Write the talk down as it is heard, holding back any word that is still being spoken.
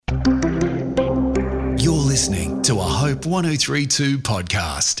to a Hope 1032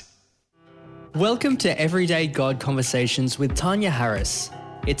 podcast. Welcome to Everyday God Conversations with Tanya Harris.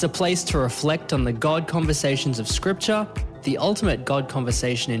 It's a place to reflect on the God conversations of Scripture, the ultimate God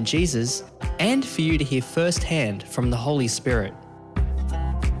conversation in Jesus, and for you to hear firsthand from the Holy Spirit.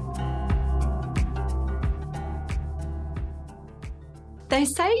 They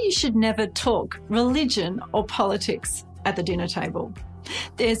say you should never talk religion or politics at the dinner table.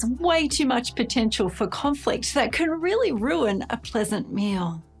 There's way too much potential for conflict that can really ruin a pleasant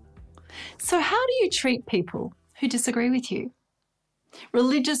meal. So how do you treat people who disagree with you?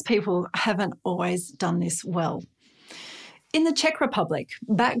 Religious people haven't always done this well. In the Czech Republic,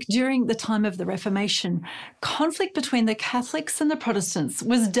 back during the time of the Reformation, conflict between the Catholics and the Protestants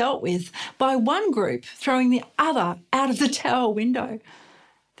was dealt with by one group throwing the other out of the tower window.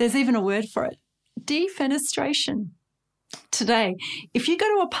 There's even a word for it: defenestration. Today, if you go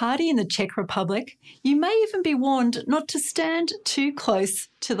to a party in the Czech Republic, you may even be warned not to stand too close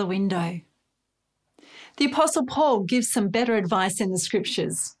to the window. The Apostle Paul gives some better advice in the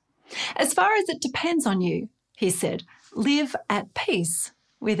Scriptures. As far as it depends on you, he said, live at peace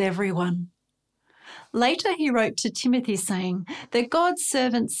with everyone. Later he wrote to Timothy saying that God's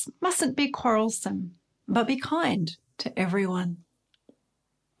servants mustn't be quarrelsome, but be kind to everyone.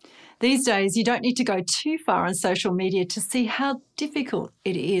 These days, you don't need to go too far on social media to see how difficult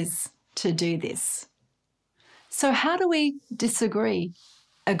it is to do this. So how do we disagree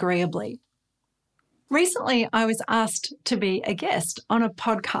agreeably? Recently, I was asked to be a guest on a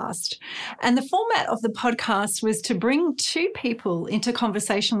podcast, and the format of the podcast was to bring two people into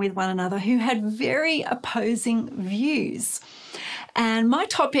conversation with one another who had very opposing views. And my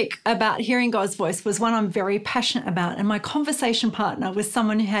topic about hearing God's voice was one I'm very passionate about, and my conversation partner was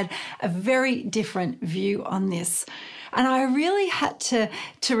someone who had a very different view on this. And I really had to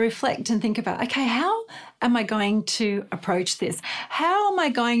reflect and think about, okay, how am I going to approach this? How am I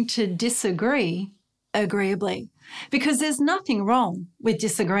going to disagree agreeably? Because there's nothing wrong with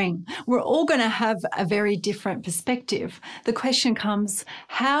disagreeing. We're all going to have a very different perspective. The question comes,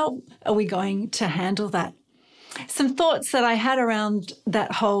 how are we going to handle that? Some thoughts that I had around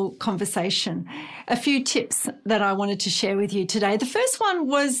that whole conversation, a few tips that I wanted to share with you today. The first one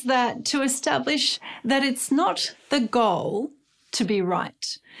was that to establish that it's not the goal to be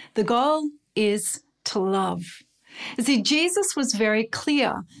right. The goal is to love. You see, Jesus was very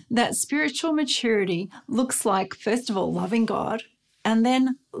clear that spiritual maturity looks like, first of all, loving God and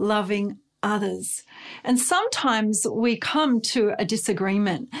then loving others. And sometimes we come to a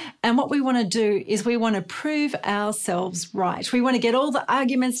disagreement, and what we want to do is we want to prove ourselves right. We want to get all the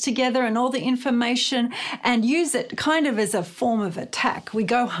arguments together and all the information and use it kind of as a form of attack. We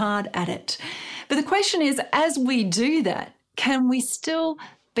go hard at it. But the question is, as we do that, can we still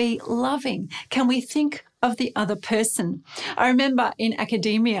be loving? Can we think of the other person? I remember in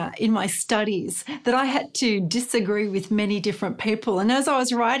academia, in my studies, that I had to disagree with many different people. And as I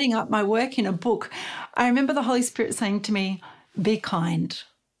was writing up my work in a book, I remember the Holy Spirit saying to me, be kind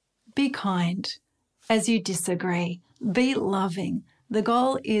as you disagree, be loving. The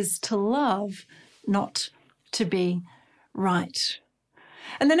goal is to love, not to be right.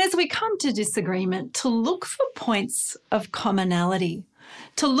 And then as we come to disagreement, to look for points of commonality,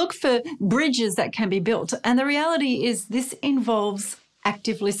 to look for bridges that can be built. And the reality is this involves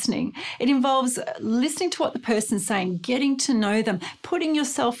active listening. It involves listening to what the person's saying, getting to know them, putting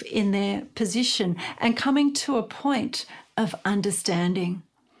yourself in their position and coming to a point of understanding.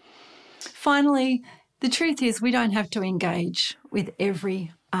 Finally, the truth is we don't have to engage with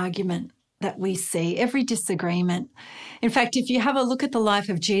every argument that we see, every disagreement. In fact, if you have a look at the life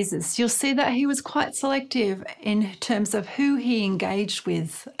of Jesus, you'll see that he was quite selective in terms of who he engaged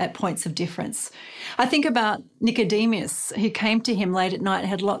with at points of difference. I think about Nicodemus, who came to him late at night and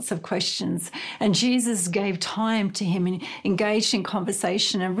had lots of questions, and Jesus gave time to him and engaged in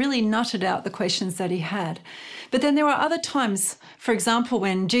conversation and really nutted out the questions that he had. But then there were other times, for example,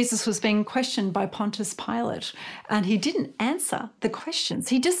 when Jesus was being questioned by Pontius Pilate, and he didn't answer the questions.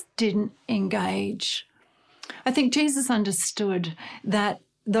 He just didn't engage. I think Jesus understood that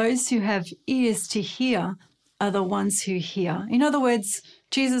those who have ears to hear are the ones who hear. In other words,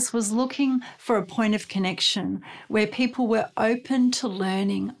 Jesus was looking for a point of connection where people were open to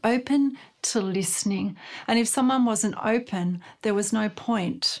learning, open to listening. And if someone wasn't open, there was no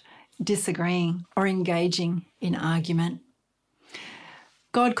point disagreeing or engaging in argument.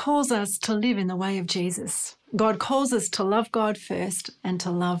 God calls us to live in the way of Jesus. God calls us to love God first and to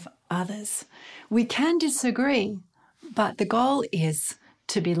love others. We can disagree, but the goal is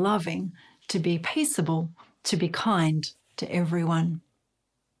to be loving, to be peaceable, to be kind to everyone.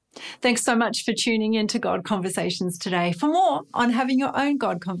 Thanks so much for tuning in to God Conversations today. For more on having your own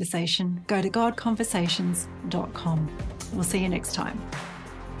God conversation, go to godconversations.com. We'll see you next time.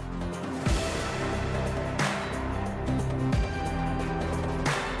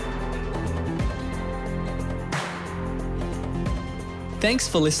 Thanks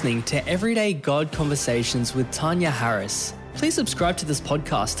for listening to Everyday God Conversations with Tanya Harris. Please subscribe to this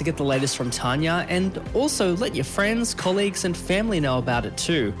podcast to get the latest from Tanya, and also let your friends, colleagues and family know about it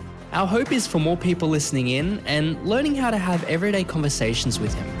too. Our hope is for more people listening in and learning how to have everyday conversations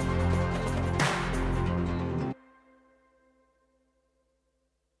with him.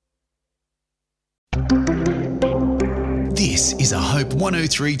 This is a Hope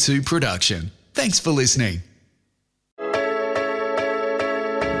 1032 production. Thanks for listening.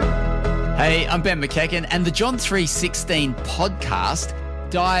 Hey, I'm Ben McKegan, and the John 3:16 podcast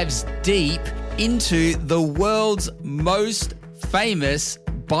dives deep into the world's most famous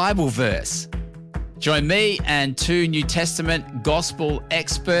Bible verse. Join me and two New Testament gospel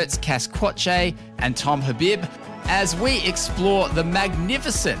experts, Cass Quache and Tom Habib, as we explore the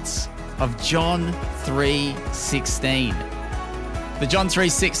magnificence of John 3:16. The John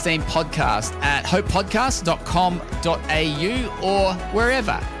 3:16 podcast at hopepodcast.com.au or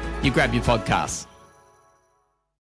wherever you grab your podcasts.